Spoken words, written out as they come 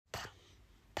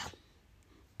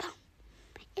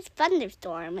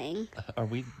thunderstorming. Are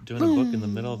we doing a book in the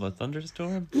middle of a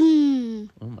thunderstorm? Boom.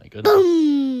 Oh my goodness.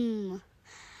 Boom.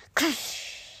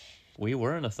 We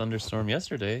were in a thunderstorm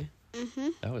yesterday. Mm-hmm.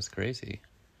 That was crazy.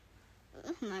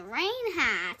 My rain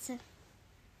hat.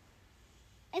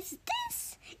 Is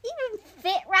this even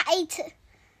fit right?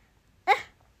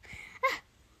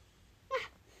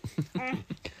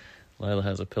 Lila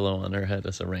has a pillow on her head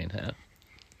as a rain hat.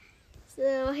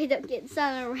 So I don't get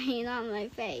sun or rain on my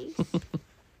face.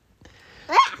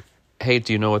 Hey,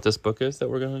 do you know what this book is that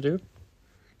we're going to do?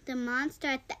 The monster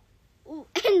at the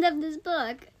end of this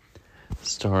book.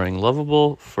 Starring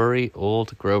Lovable, Furry,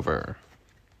 Old Grover.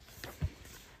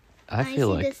 I feel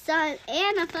see like... the sun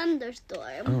and a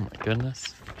thunderstorm. Oh my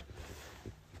goodness.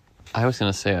 I was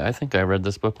going to say, I think I read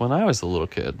this book when I was a little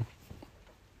kid.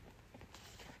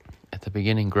 At the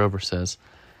beginning, Grover says,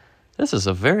 "This is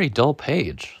a very dull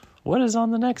page. What is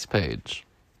on the next page?"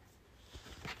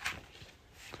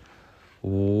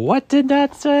 What did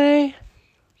that say?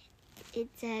 It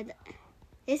said,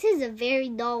 "This is a very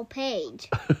dull page.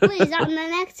 What is on the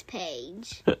next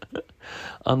page?"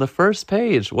 On the first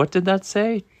page, what did that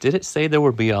say? Did it say there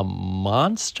would be a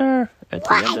monster at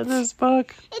the end of this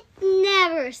book? It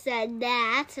never said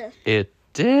that. It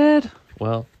did?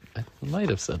 Well, I might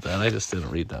have said that. I just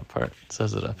didn't read that part. It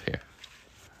says it up here.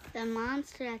 The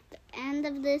monster at the end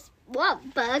of this book.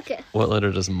 What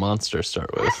letter does monster start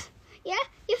with? Yeah,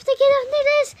 you have to get under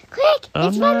this. Quick, Oh,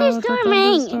 it's no, it's a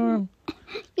thunderstorming. thunderstorm.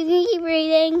 You can keep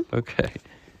reading. Okay.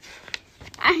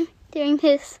 I'm doing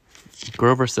this.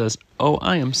 Grover says, "Oh,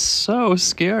 I am so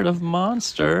scared of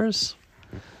monsters."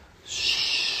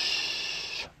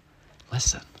 Shh.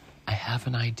 Listen, I have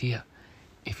an idea.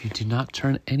 If you do not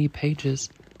turn any pages,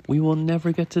 we will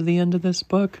never get to the end of this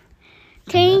book.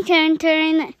 Turn.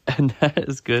 And that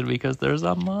is good because there's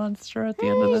a monster at the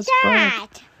end of this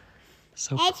book.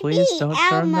 So It's please me, don't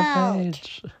turn the Elmo.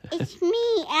 page. It's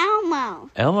me, Elmo.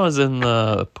 Elmo's in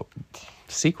the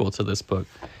sequel to this book.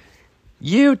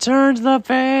 You turned the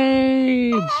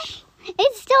page!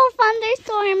 It's still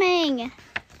thunderstorming.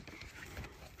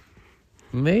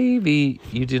 Maybe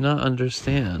you do not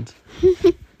understand.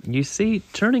 You see,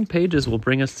 turning pages will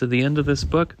bring us to the end of this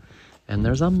book, and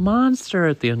there's a monster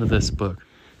at the end of this book.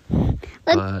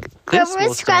 But this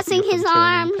will stop you crossing from his turning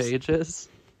arms. pages.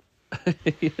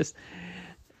 Yes.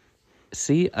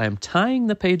 See, I'm tying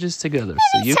the pages together,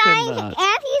 so you cannot.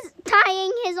 And he's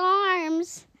tying his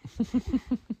arms.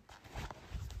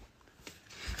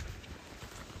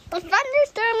 The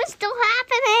thunderstorm is still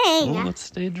happening. Well, let's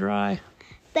stay dry.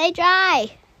 Stay dry.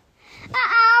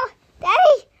 Uh-oh.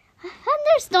 Daddy, a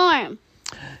thunderstorm.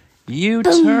 You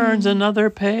turned another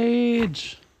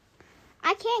page.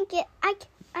 I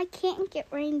can't get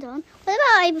rained on. What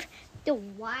about the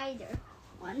wider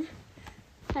one?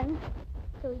 So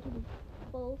we can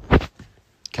both.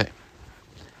 Okay.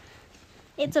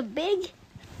 It's a big.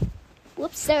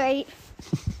 Whoops, sorry.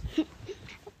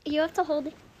 You have to hold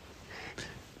it.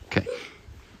 Okay.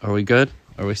 Are we good?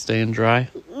 Are we staying dry?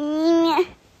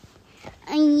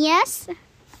 Yes.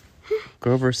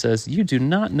 Grover says, "You do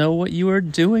not know what you are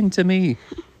doing to me.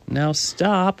 Now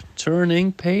stop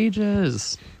turning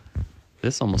pages."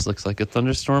 This almost looks like a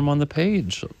thunderstorm on the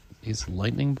page. These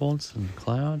lightning bolts and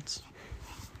clouds.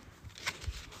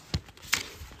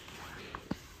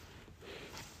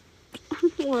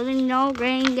 Well, then no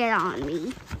rain get on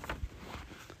me.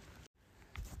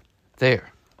 There.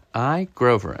 I,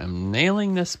 Grover, am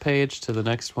nailing this page to the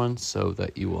next one so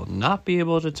that you will not be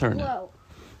able to turn it. Whoa.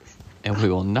 And we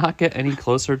will not get any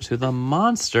closer to the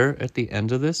monster at the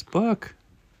end of this book.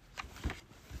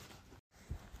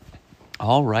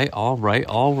 All right.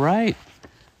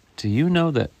 Do you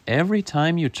know that every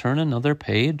time you turn another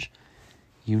page,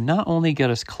 you not only get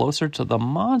us closer to the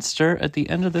monster at the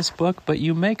end of this book, but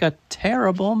you make a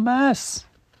terrible mess?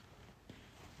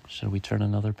 Should we turn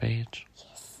another page?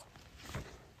 Yes.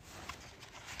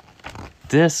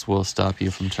 This will stop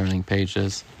you from turning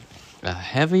pages. A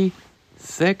heavy,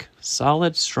 thick,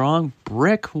 solid, strong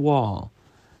brick wall.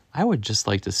 I would just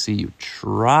like to see you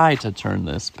try to turn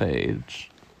this page.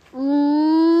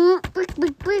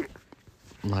 Brick.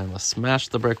 Lila, smash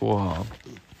the brick wall.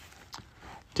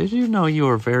 Did you know you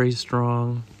were very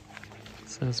strong?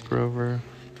 Says Grover.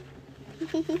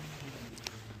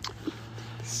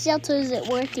 Shelter isn't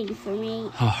working for me.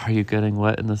 Oh, are you getting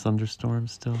wet in the thunderstorm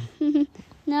still?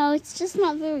 No, it's just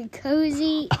not very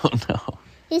cozy. Oh, no.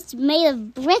 It's made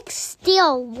of brick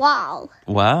steel wall.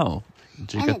 Wow.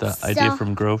 Did you And get that it's idea so-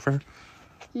 from Grover?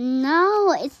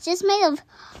 No, it's just made of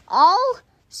all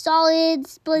solid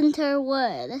splinter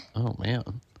wood. Oh, man.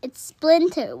 It's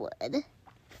splinter wood.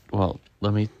 Well,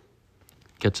 let me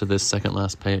get to this second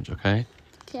last page, okay?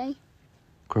 Okay.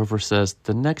 Grover says,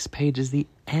 the next page is the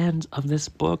end of this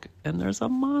book, and there's a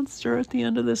monster at the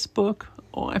end of this book.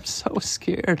 Oh, I'm so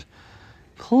scared.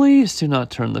 Please do not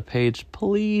turn the page.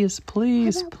 Please,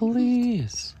 please,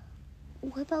 please.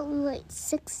 What about we wait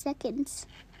 6 seconds?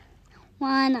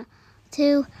 1,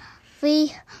 2,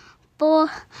 3, 4,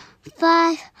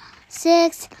 5,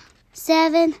 6,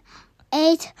 7,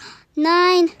 8,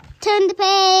 9. Turn the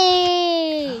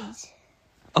page.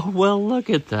 Oh, well, look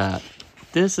at that.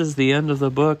 This is the end of the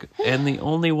book, and the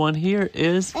only one here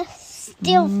is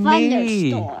Still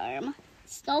me. thunderstorm.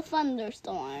 Still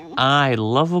thunderstorm. I,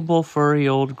 lovable furry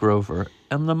old Grover,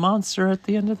 am the monster at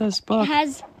the end of this book. It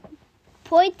has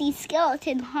pointy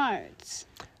skeleton hearts.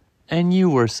 And you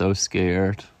were so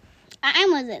scared. I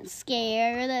wasn't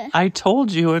scared. I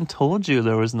told you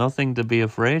there was nothing to be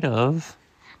afraid of.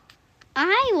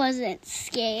 I wasn't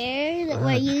scared.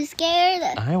 Were you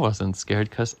scared? I wasn't scared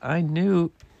because I knew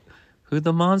who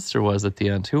the monster was at the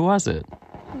end. Who was it?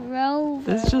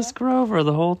 Grover. It's just Grover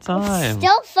the whole time.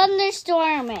 Still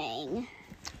thunderstorming.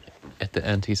 At the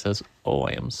end, he says, oh,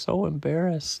 I am so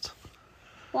embarrassed.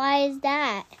 Why is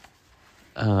that?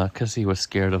 Because he was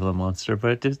scared of the monster,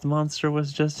 but the monster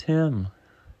was just him.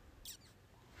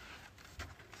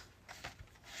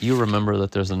 You remember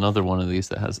that there's another one of these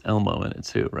that has Elmo in it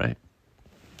too, right?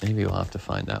 Maybe we'll have to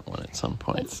find that one at some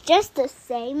point. It's just the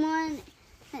same one.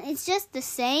 It's just the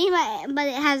same, but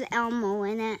it has Elmo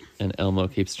in it. And Elmo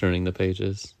keeps turning the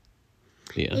pages.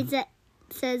 Yeah. It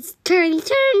says, turn,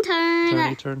 turn, turn.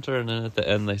 Turny, turn, turn. And at the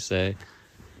end they say,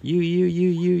 you.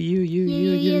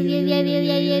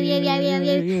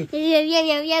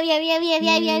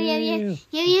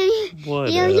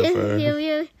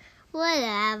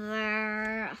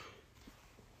 Whatever.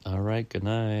 All right, good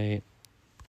night.